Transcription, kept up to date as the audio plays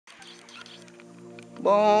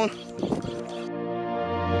Bon.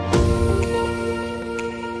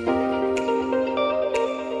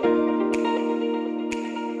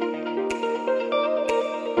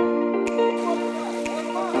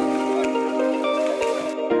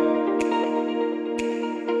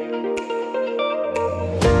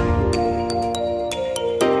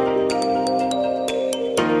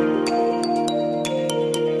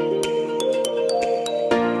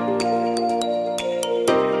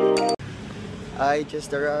 I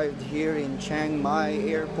just arrived here in Chiang Mai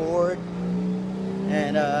airport,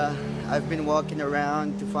 and I've been walking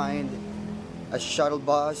around to find a shuttle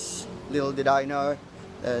bus. Little did I know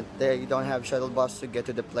that they don't have shuttle bus to get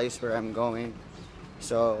to the place where I'm going,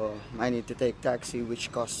 so I need to take taxi,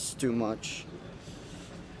 which costs too much.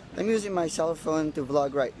 I'm using my cell phone to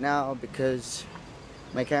vlog right now because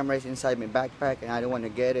my camera is inside my backpack and I don't want to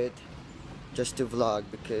get it just to vlog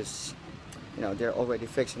because they're already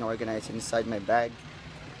fixed and organized inside my bag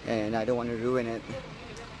and I don't want to ruin it.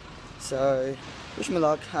 So wish me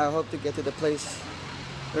luck. I hope to get to the place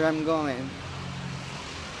where I'm going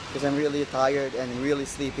because I'm really tired and really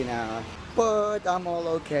sleepy now, but I'm all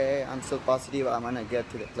okay. I'm still positive I'm gonna get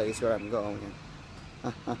to the place where I'm going.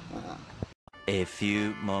 A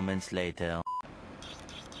few moments later.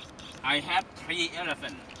 I have 3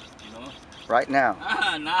 elephants, you know. Right now?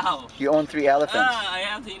 Now. You own 3 elephants? I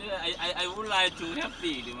have 3. I would like to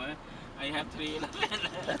happy, you know. I have 3 elephants.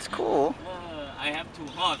 That's cool. I have 2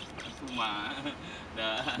 horse, 2 ma.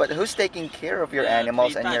 But who's taking care of your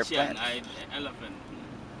animals and your Chiang plants? elephant.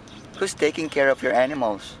 Who's taking care of your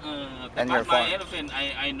animals and your farm? My elephant,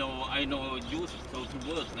 I know use to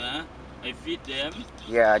work, I feed them.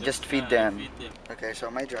 Yeah, just feed them. Feed them. Okay,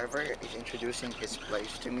 so my driver is introducing his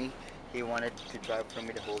place to me. He wanted to drive for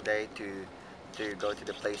me the whole day to go to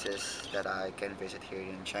the places that I can visit here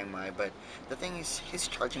in Chiang Mai, but the thing is he's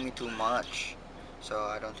charging me too much, so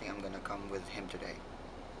I don't think I'm gonna come with him today.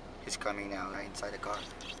 He's coming now inside the car.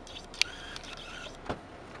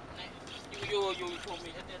 You told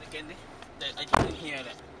me that again. I didn't hear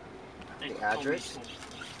that. The address?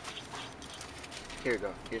 Here you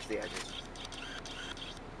go. Here's the address.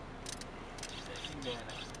 They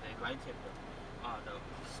like it. The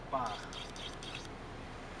spa.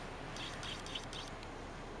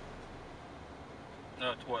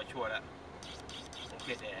 No, sure that.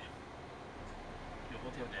 Okay, there. Your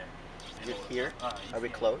hotel there. Is it here? Are we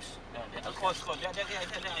close? Of course. I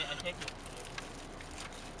take you.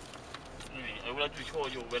 I would like to show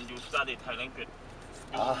you when you study Thai language.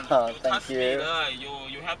 Thank you.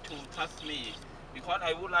 You have to trust me because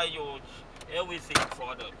I would like you everything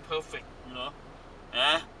for the perfect, you know.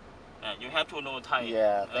 You have to know Thai.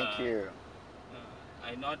 Yeah, thank you.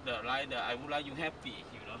 I not I would like you happy,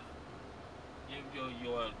 you know.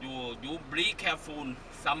 You be careful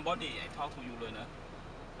somebody. I talk to you,เลยนะ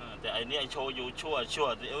แต่I need to show you sure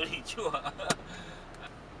everything sure.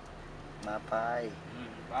 Ma pai.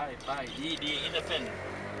 Bye. D elephant.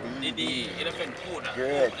 D elephant good.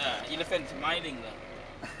 Good. Elephant smiling.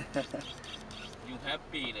 You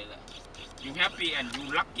happy เลยล่ะ You happy and you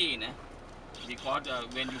lucky นะ because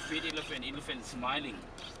when you feed elephant smiling.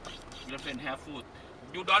 Elephant have food.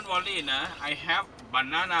 You don't worry นะ I have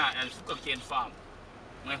banana and sugarcane farm.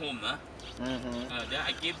 My home นะ Then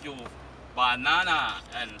I give you banana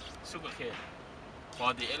and sugarcane for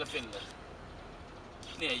the elephant เลย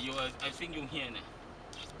เนี่ย I think you here เนี่ย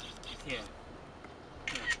It's here.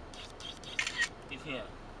 It's here.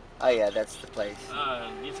 Oh yeah, that's the place.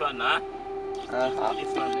 This one นะ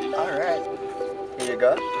This one เนี่ย Alright. Here you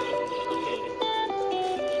go.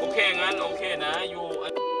 Okay งั้น okay นะ You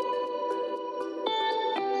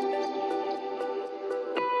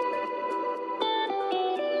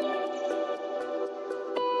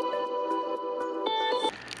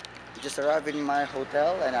Just arrived in my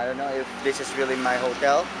hotel and I don't know if this is really my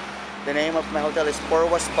hotel. The name of my hotel is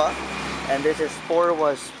Porwa Spa and this is Porwa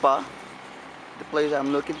Spa, the place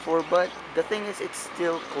I'm looking for, but the thing is it's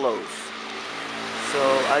still closed. So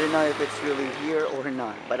I don't know if it's really here or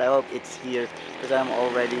not, but I hope it's here because I'm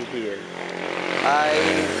already here.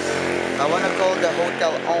 I want to call the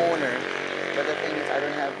hotel owner, but the thing is I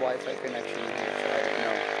don't have Wi-Fi connection here, so I don't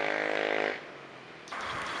know.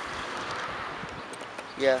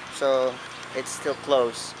 Yeah, so it's still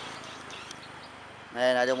closed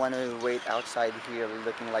and I don't want to wait outside here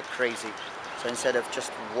looking like crazy. So instead of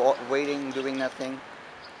just waiting, doing nothing,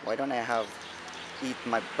 why don't I eat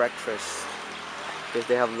my breakfast? Because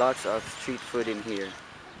they have lots of street food in here,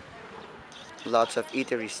 lots of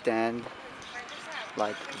eatery stand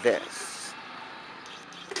like this.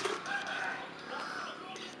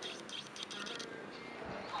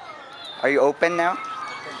 Are you open now?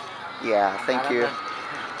 Yeah, thank you.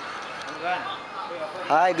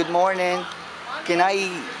 Hi, good morning. Can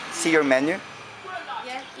I see your menu?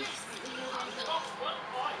 Yes.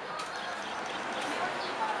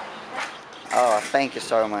 Oh, thank you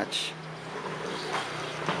so much.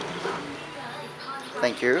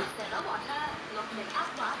 Thank you.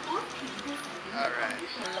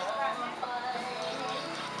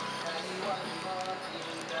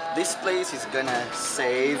 This place is gonna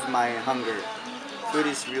save my hunger. Food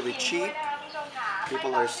is really cheap.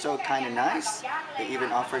 People are so kind of nice. They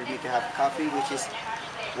even offered me to have coffee, which is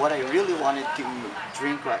what I really wanted to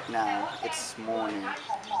drink right now. It's morning.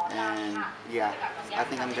 And yeah, I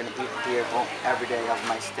think I'm gonna eat here every day of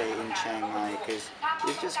my stay in Chiang Mai because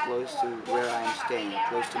it's just close to where I'm staying,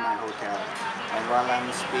 close to my hotel. And while I'm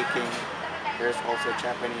speaking, there's also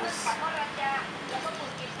Japanese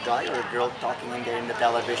guy or girl talking in there in the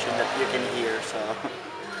television that you can hear. So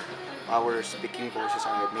our speaking voices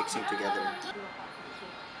are mixing together.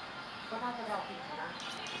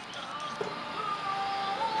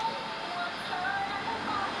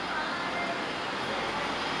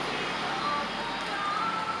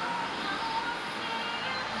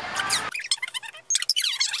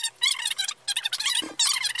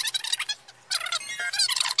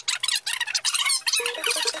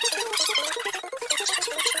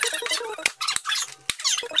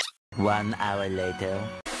 One hour later.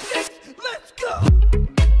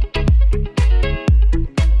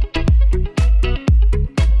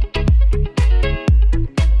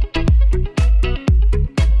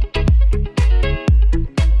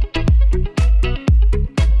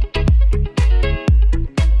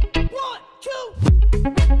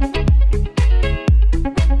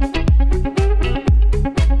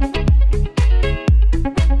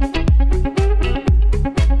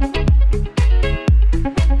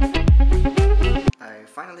 I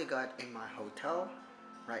finally got in my hotel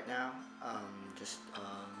right now. Just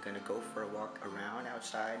gonna go for a walk around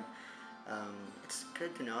outside. It's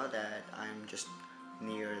good to know that I'm just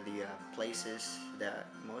near the places that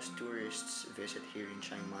most tourists visit here in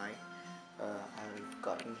Chiang Mai. I've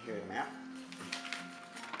gotten here a map.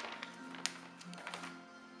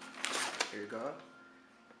 Here you go.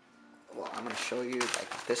 Well, I'm gonna show you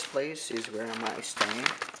like this place is where am I staying.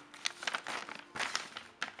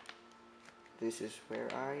 This is where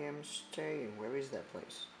I am staying. Where is that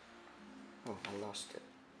place? Oh, I lost it.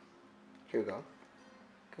 Here we go.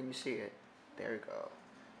 Can you see it? There you go.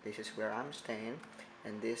 This is where I'm staying,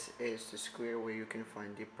 and this is the square where you can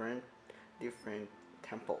find different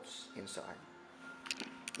temples inside.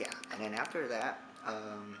 Yeah, and then after that,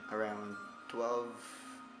 around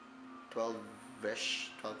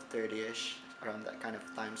 12-ish, 12:30ish, around that kind of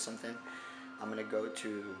time something, I'm gonna go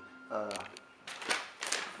to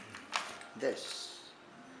this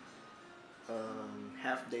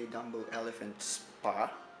half-day Dumbo Elephant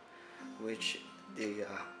Spa, which the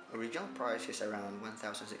original price is around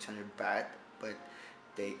 1,600 baht, but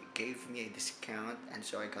they gave me a discount, and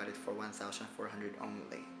so I got it for 1,400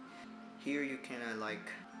 only. Here you can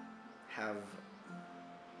like have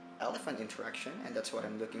elephant interaction, and that's what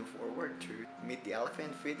I'm looking forward to. Meet the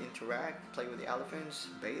elephant, feed, interact, play with the elephants,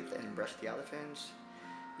 bathe and brush the elephants.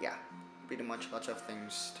 Yeah, pretty much lots of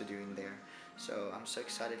things to do in there. So I'm so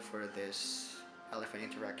excited for this elephant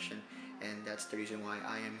interaction, and that's the reason why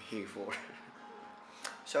I am here for.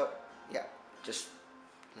 So yeah, just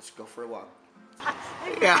let's go for a walk.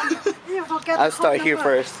 Yeah, You forget I'll the start code here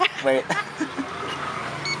number. first. Wait.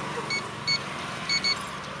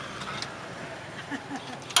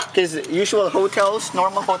 Because usual hotels,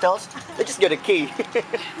 normal hotels, they just get a key. Oh,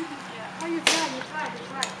 you try.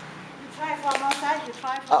 You try from outside, you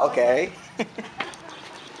try from Okay.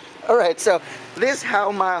 Alright, so this is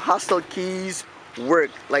how my hostel keys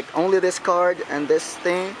work. Like only this card and this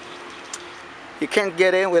thing. You can't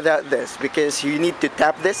get in without this because you need to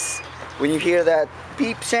tap this. When you hear that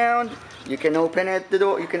beep sound, you can open the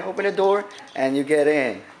door. You can open the door and you get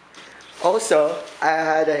in. Also, I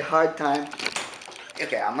had a hard time.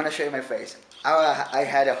 Okay, I'm gonna show you my face. I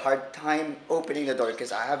had a hard time opening the door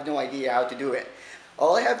because I have no idea how to do it.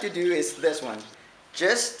 All I have to do is this one.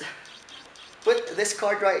 Just put this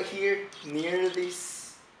card right here near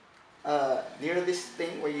this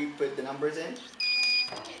thing where you put the numbers in,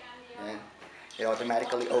 and it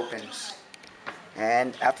automatically opens.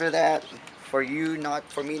 And after that, for me not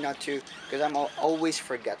to, because I'm always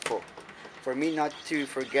forgetful. For me not to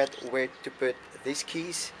forget where to put these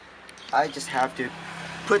keys, I just have to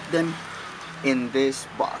put them in this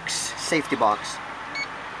box, safety box.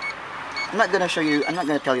 I'm not gonna show you. I'm not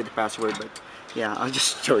gonna tell you the password, but yeah, I'll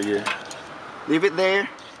just show you. Leave it there.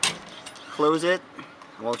 Close it.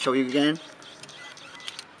 I'll show you again.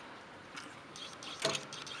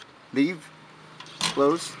 leave,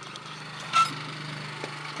 close,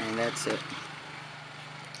 and that's it.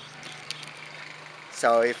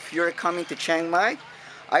 So if you're coming to Chiang Mai,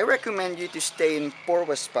 I recommend you to stay in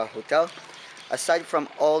Porwa Spa Hotel. Aside from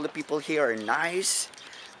all the people here are nice,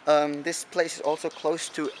 this place is also close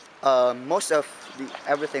to most of the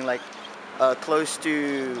everything, like close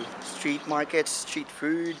to street markets, street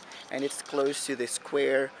food, and it's close to the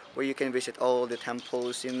square where you can visit all the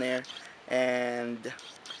temples in there. And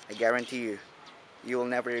I guarantee you, you will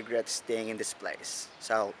never regret staying in this place.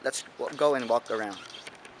 So let's go and walk around.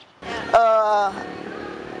 Uh,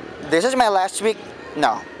 this is my last week.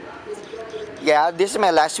 No. Yeah, this is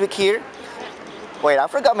my last week here. Wait, I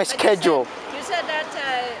forgot my schedule. You said that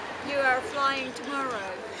you are flying tomorrow.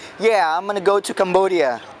 Yeah, I'm gonna go to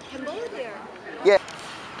Cambodia. Cambodia? Yeah.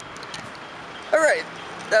 Alright,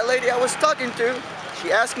 that lady I was talking to,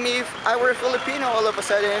 she asked me if I were Filipino all of a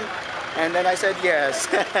sudden, and then I said yes.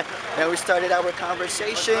 And we started our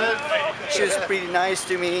conversation. She was pretty nice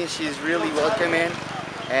to me, she's really welcoming,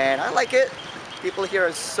 and I like it. People here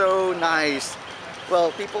are so nice.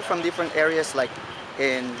 Well, people from different areas, like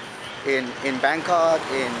in Bangkok,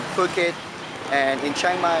 in Phuket, and in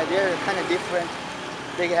Chiang Mai, they're kind of different.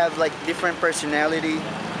 They have like different personality,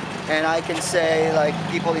 and I can say like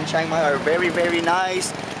people in Chiang Mai are very, very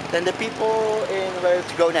nice. Then the people in where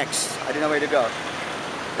to go next? I don't know where to go.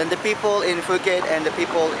 Then the people in Phuket and the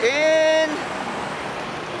people in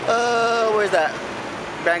where's that?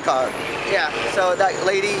 Bangkok. Yeah. So that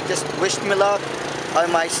lady just wished me luck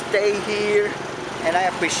on my stay here, and I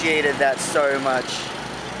appreciated that so much.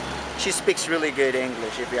 She speaks really good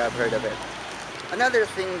English, if you have heard of it. Another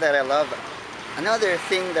thing that I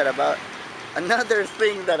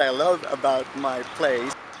love about my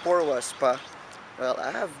place, Porwa Spa. Well,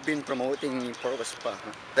 I have been promoting Porwa Spa.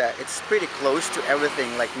 That it's pretty close to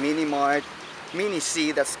everything, like mini mart, mini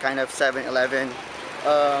C, that's kind of 7-Eleven,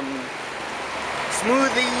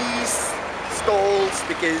 smoothies, stalls,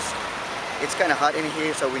 because it's kind of hot in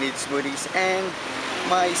here, so we need smoothies, and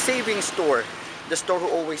my saving store. The store who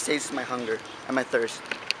always saves my hunger and my thirst.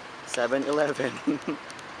 7-Eleven.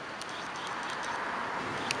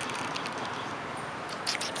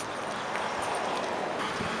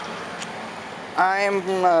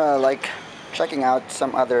 I'm like checking out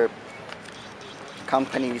some other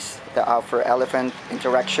companies that offer elephant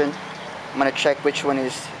interaction. I'm gonna check which one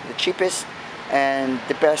is the cheapest and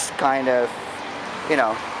the best kind of, you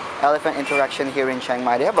know, elephant interaction here in Chiang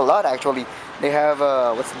Mai. They have a lot actually. They have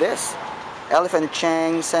what's this? Elephant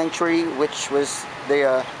Chang Sanctuary, which was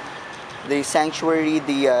the sanctuary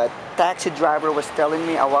the taxi driver was telling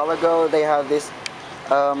me a while ago. They have this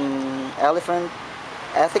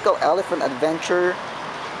ethical elephant adventure.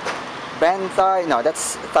 Ban Thai, no,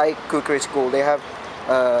 that's Thai cookery school. They have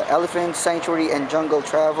elephant sanctuary and jungle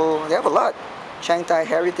travel. They have a lot. Chiang Thai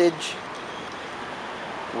heritage.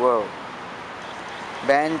 Whoa.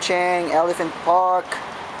 Ban Chang Elephant Park.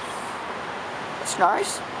 That's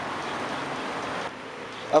nice.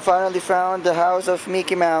 I finally found the house of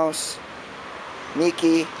Mickey Mouse.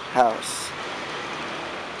 Mickey House.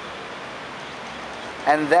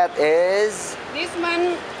 And that is... This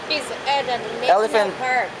one is at the national Elephant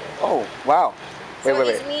park. Oh, wow. Wait, So wait,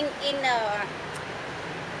 it wait. means in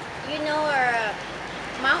you know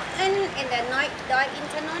mountain in the night Doi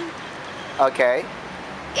Intanon. Okay.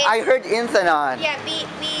 I heard Inthanon. Yeah,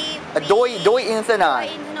 Doi Inthanon. Doi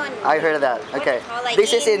Intanon. I heard of that. What Okay. you call, like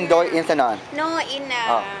This is in Doi Inthanon. No, in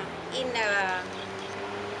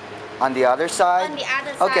On the other side? on the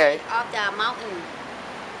other side Okay. of the mountain.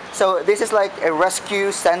 So this is like a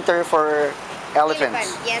rescue center for elephants.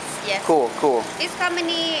 Elephant. Yes, yes. Cool, cool. This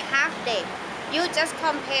company half day. You just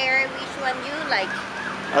compare which one you like.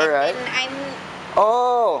 Alright. And I'm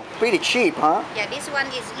Oh, pretty cheap, huh? yeah. This one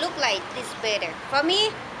is look like this better for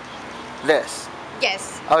me. This.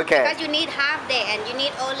 Yes. Okay. Because you need half day and you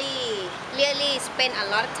need only really spend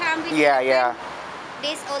a lot of time with Yeah, elephant.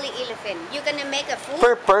 This only elephant. You're gonna make a food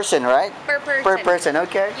Per person, right? per person. Per person,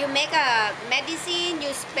 okay. You make a medicine.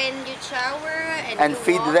 You spend you shower and you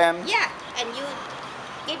feed walk. them? Yeah, and you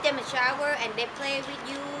give them a shower and they play with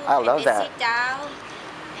you. I and love they that. Sit down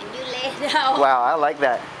and you lay down. Wow, I like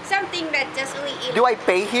that. Something that just only elephant. Do I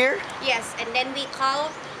pay here? Yes, and then we call.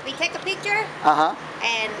 We take a picture. Uh-huh.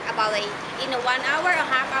 And about like in a 1 hour or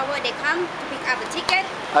half hour they come to pick up the ticket.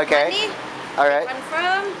 Okay. Money, Alright.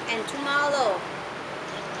 confirm, and tomorrow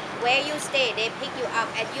where you stay they pick you up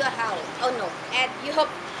at your house. Oh no, at your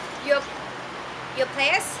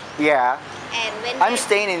place. Yeah. And when I'm they,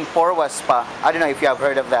 staying in Porwa Spa. I don't know if you have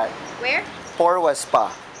heard of that. where? Porwa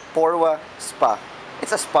Spa. Porwa Spa.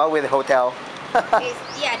 It's a spa with a hotel.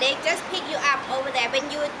 Yeah, they just pick you up over there. When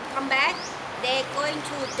you come back, they're going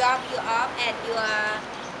to drop you off at your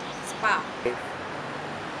spa.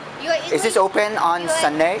 Your English, Is this open on your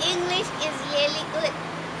Sunday? English is really good.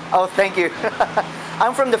 Oh, thank you.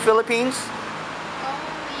 I'm from the Philippines. Oh,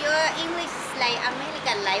 your English is like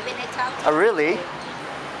American, like when I talk to Oh, really?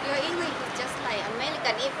 Your English is just like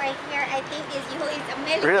American. If I hear, I think it's you is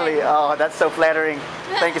American. Really? Oh, that's so flattering.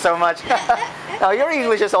 Thank you so much. Oh, your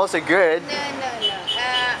English is also good. No.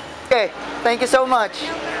 Okay, thank you so much.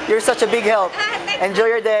 You're such a big help. Thanks. Enjoy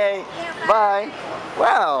your day. Yeah, Bye.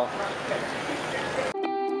 Wow.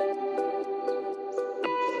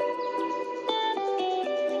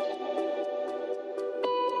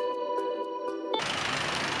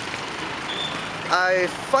 I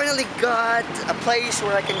finally got a place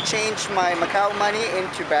where I can change my Macau money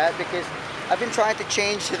into baht because I've been trying to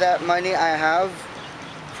change that money I have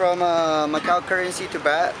from Macau currency to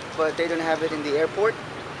baht, but they don't have it in the airport.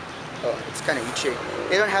 Oh, it's kind of itchy.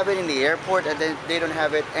 They don't have it in the airport, and then they don't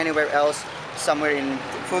have it anywhere else, somewhere in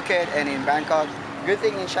Phuket and in Bangkok. Good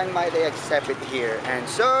thing in Chiang Mai they accept it here, and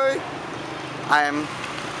so I am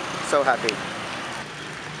so happy.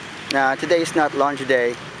 Now today is not laundry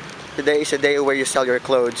day. Today is a day where you sell your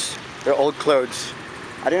clothes, your old clothes.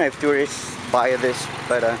 I don't know if tourists buy this,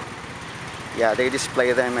 but yeah, they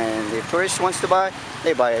display them, and if tourists wants to buy,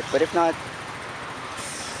 they buy it. But if not,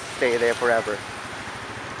 stay there forever.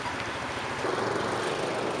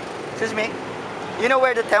 Excuse me, you know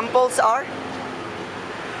where the temples are?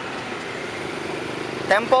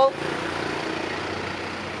 Temple?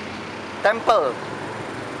 Temple.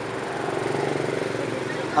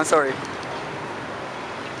 I'm sorry.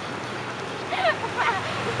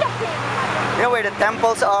 You know where the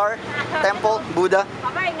temples are? Temple, Buddha.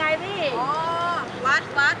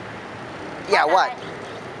 Yeah, what?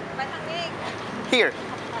 Here.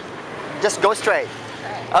 Just go straight.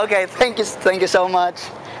 Okay, thank you so much.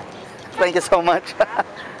 Thank you so much.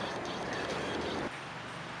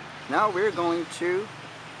 Now we're going to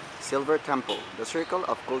Silver Temple, the Circle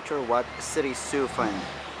of Culture Wat City Sufan.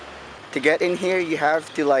 To get in here, you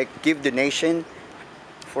have to like give donation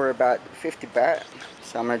for about 50 baht.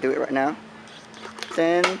 So I'm gonna do it right now.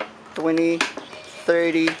 10, 20,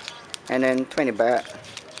 30, and then 20 baht.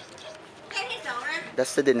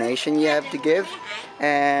 That's the donation you have to give.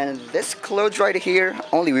 And this clothes right here,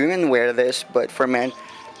 only women wear this, but for men,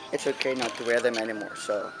 it's okay not to wear them anymore.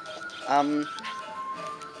 So I'm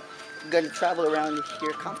gonna travel around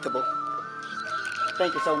here comfortable.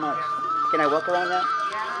 Thank you so much. Can I walk around now?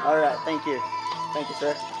 Yeah. Alright, thank you. Thank you,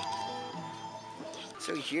 sir.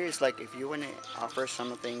 So here's like if you want to offer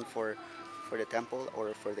something for the temple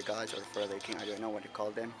or for the gods or for the king, I don't know what to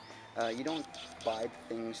call them. You don't buy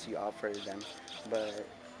the things you offer them, but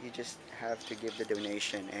you just have to give the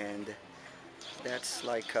donation, and that's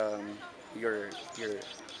like your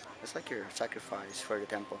it's like your sacrifice for the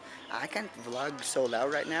temple. I can't vlog so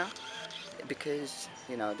loud right now because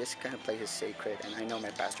you know this kind of place is sacred, and I know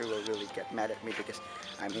my pastor will really get mad at me because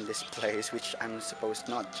I'm in this place which I'm supposed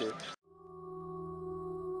not to.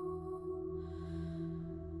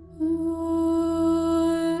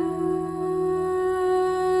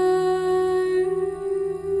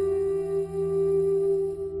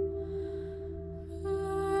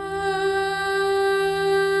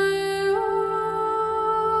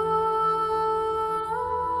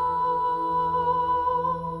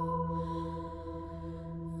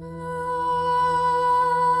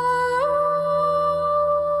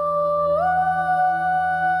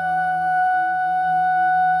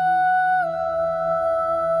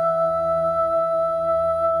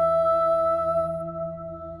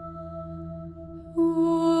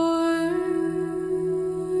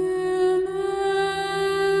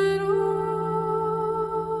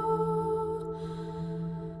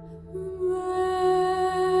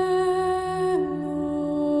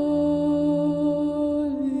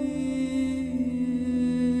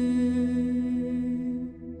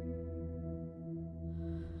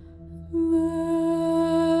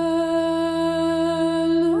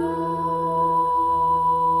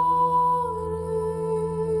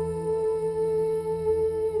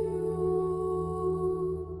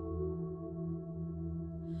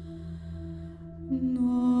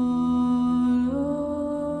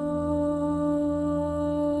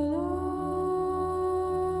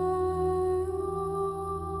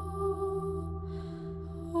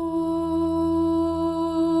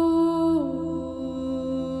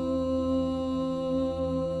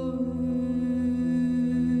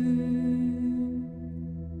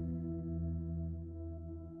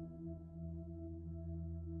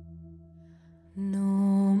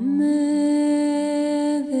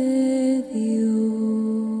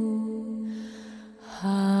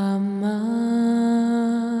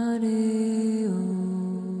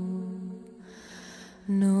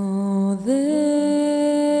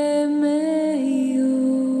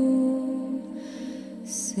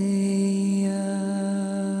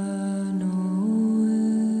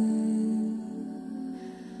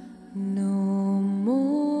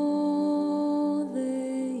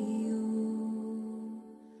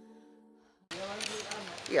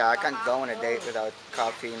 yeah, I can't go on a date without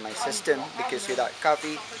coffee in my system because without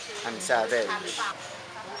coffee, I'm savage.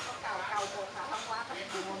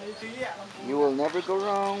 You will never go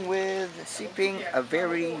wrong with sipping a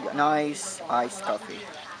very nice iced coffee.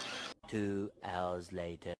 2 hours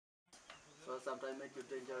later. So sometimes make you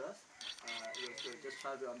dangerous. You should just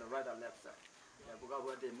try to be on the right or left side. Yeah, because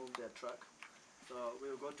when they move their truck. So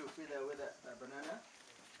we'll go to feed her with a banana.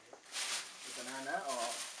 A banana or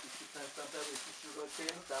sometimes we put sugar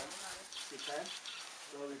cane, some chicken.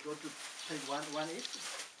 So we go to take one each.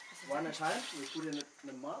 One at a time. We put in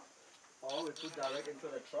the mouth. Or we put direct into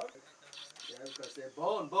the truck. Yeah, because they're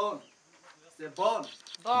bone. Say bone.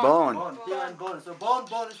 Bone. Here and bone. So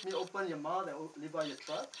bone is me open your mouth and leave out your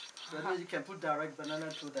truck. So that means you can put direct banana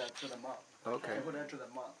to the mouth. Okay. You put that to the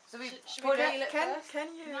mouth. So we put it can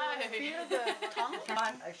you feel the tongue?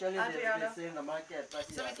 Actually, they say in the market. But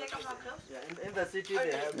so we take off our clothes? Yeah, in the city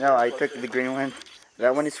they have. No, I took the green one.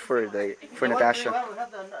 That one is for Natasha. We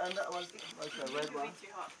have the one, like the red one.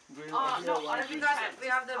 Green one. No, we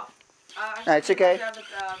have the. No, it's okay. We have the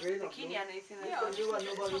bikini and anything like that.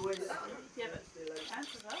 Nobody wears it. Yeah, but pants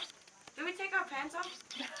as well. Do we take our pants off?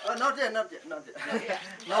 Not yet.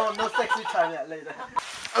 No sexy time yet, later.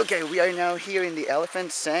 Okay, we are now here in the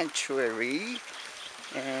elephant sanctuary,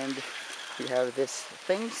 and we have these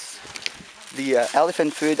things. The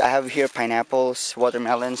elephant food. I have here pineapples,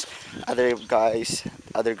 watermelons. Other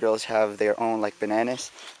girls have their own like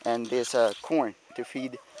bananas, and this corn to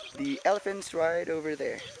feed the elephants right over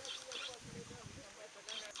there.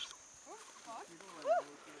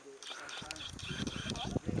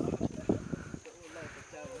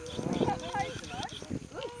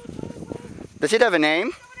 Does it have a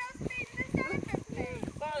name?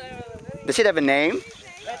 Does it have a name?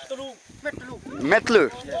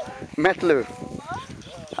 Metlu.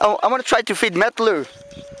 Oh, I want to try to feed Metlu.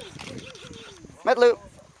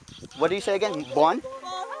 What do you say again? Bon.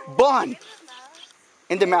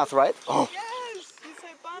 In the mouth, right? Oh.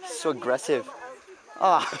 So aggressive.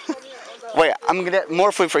 Ah. Wait, I'm gonna get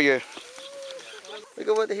more food for you. Look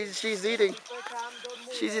at what she's eating.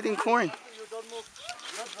 She's eating corn.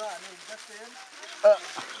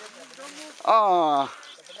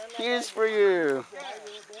 Here's for you.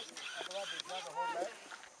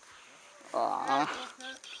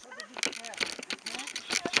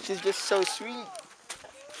 She's just so sweet.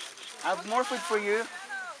 I have more food for you.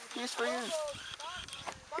 Here's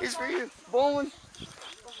for you. Bone.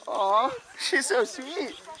 Aw, she's so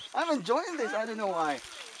sweet. I'm enjoying this. I don't know why.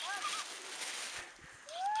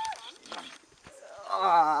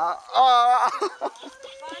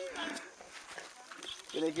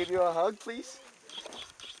 Can I give you a hug,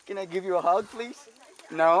 please?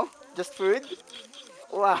 No? Just food?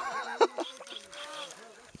 Wow.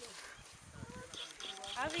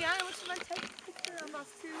 Adriana, would you like to take a picture of us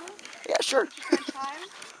too? Yeah, sure. Time?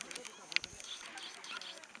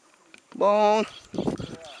 Bone.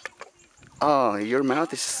 Oh, your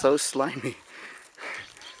mouth is so slimy.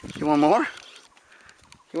 You want more?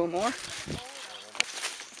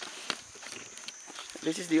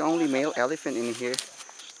 This is the only male elephant in here.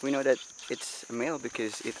 We know that it's a male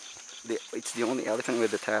because it's the only elephant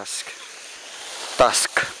with a tusk.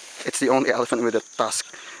 It's the only elephant with a tusk,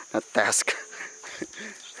 not task.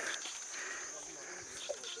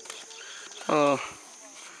 Oh,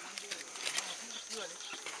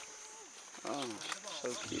 so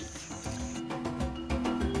cute.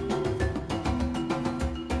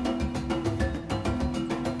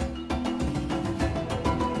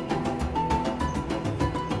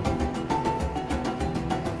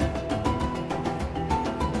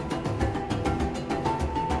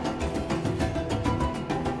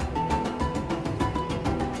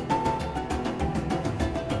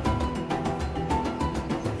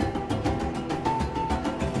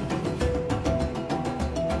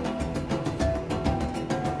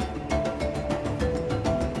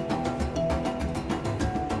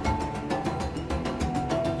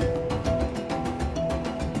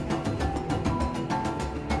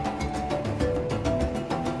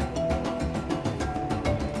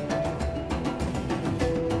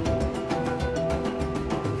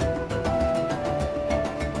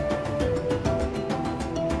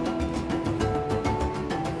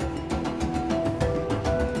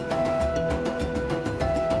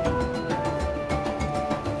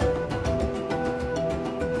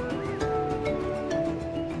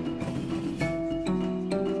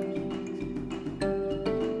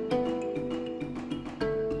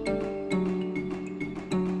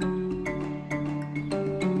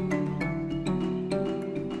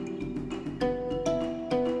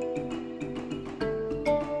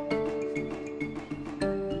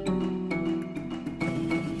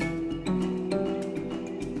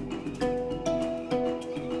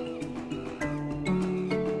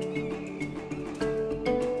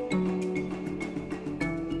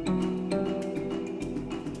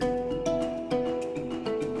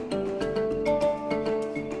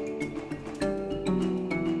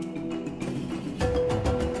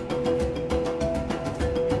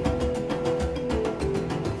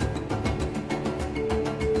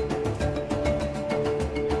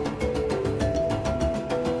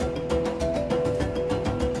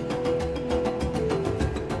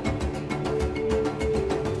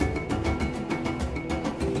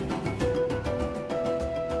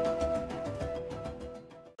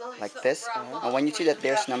 this. And when you see that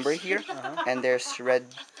there's number here and there's red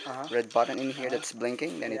button in here that's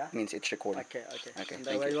blinking, then it means it's recording. Okay, okay. Okay, And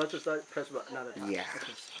thank when you. you want to start, press another time. Yeah.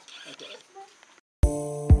 Okay. Okay.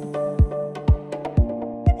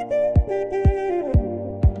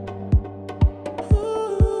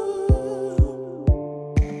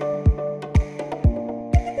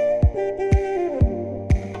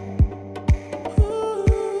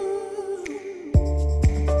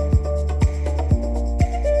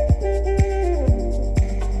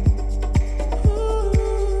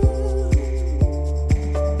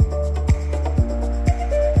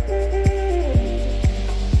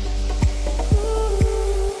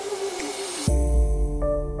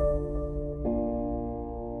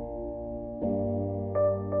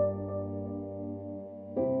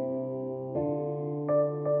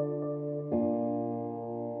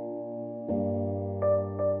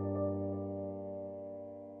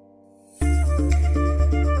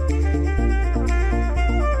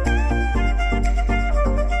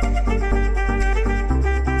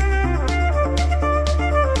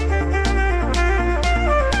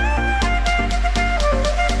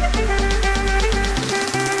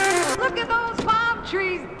 Look at those palm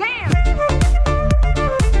trees dance!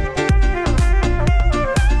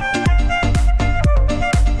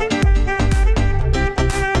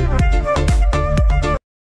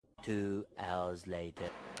 Two hours later.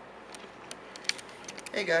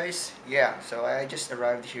 Hey guys, yeah, so I just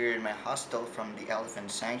arrived here in my hostel from the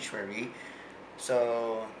elephant sanctuary.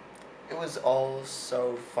 So it was all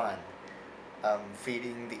so fun.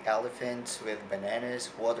 Feeding the elephants with bananas,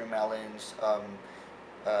 watermelons,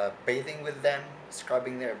 bathing with them,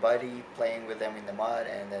 scrubbing their body, playing with them in the mud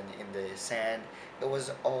and then in the sand. It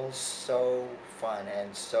was all so fun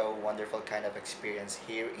and so wonderful kind of experience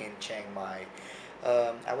here in Chiang Mai.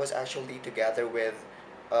 I was actually together with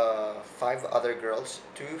 5 other girls,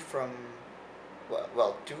 two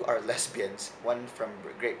are lesbians, one from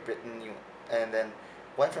Great Britain, and then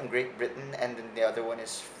one from Great Britain, and then the other one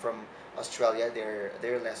is from Australia.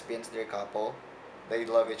 They're lesbians. They're a couple. They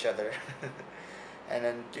love each other. And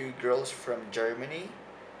then 2 girls from Germany,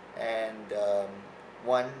 and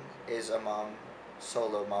one is a mom,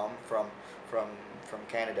 solo mom from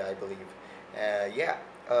Canada, I believe. Yeah,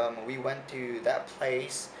 we went to that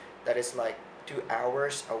place that is like 2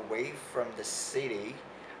 hours away from the city.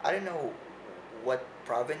 I don't know what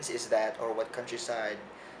province is that or what countryside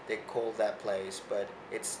they call that place, but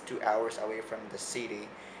it's 2 hours away from the city,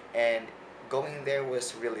 and going there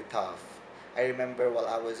was really tough. I remember while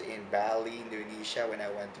I was in Bali, Indonesia, when I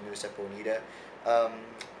went to Nusa Penida, um,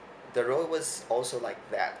 the road was also like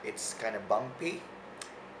that. It's kind of bumpy,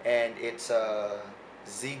 and it's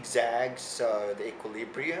zigzags. So the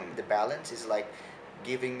equilibrium, the balance is like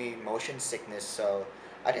giving me motion sickness. So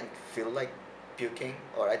I didn't feel like puking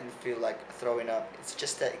or I didn't feel like throwing up. It's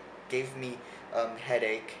just that it gave me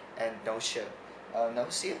headache and nausea.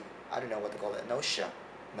 Nausea? I don't know what to call it. Nausea?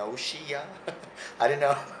 I don't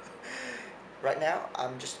know. Right now,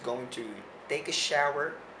 I'm just going to take a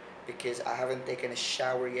shower because I haven't taken a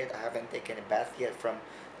shower yet. I haven't taken a bath yet from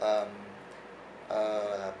um,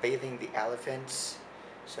 bathing the elephants.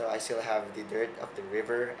 So I still have the dirt of the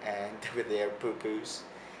river and with their poo-poos.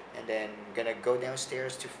 And then gonna go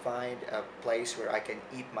downstairs to find a place where I can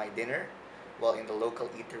eat my dinner. Well, in the local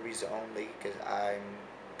eateries only, because I'm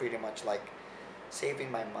pretty much like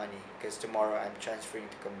saving my money because tomorrow I'm transferring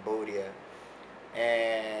to Cambodia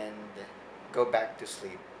and go back to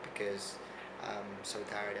sleep because I'm so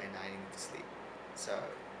tired and I need to sleep. So,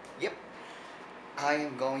 yep. I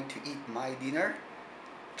am going to eat my dinner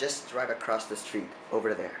just right across the street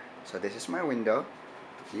over there. So this is my window.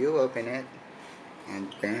 You open it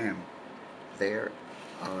and bam, there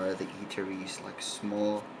are the eateries, like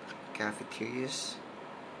small cafeterias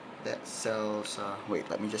that sells wait,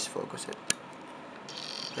 let me just focus it.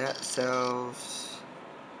 That sells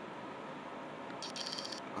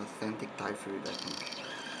authentic Thai food, I think.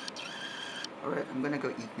 Alright, I'm gonna go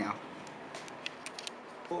eat now.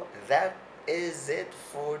 That is it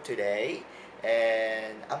for today,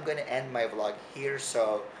 and I'm gonna end my vlog here.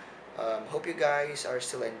 So hope you guys are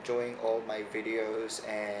still enjoying all my videos,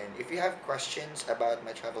 and if you have questions about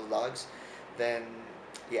my travel vlogs, then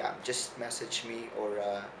yeah, just message me or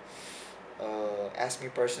ask me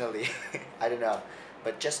personally. I don't know,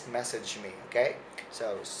 but just message me, okay?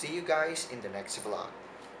 So see you guys in the next vlog.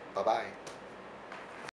 Bye bye.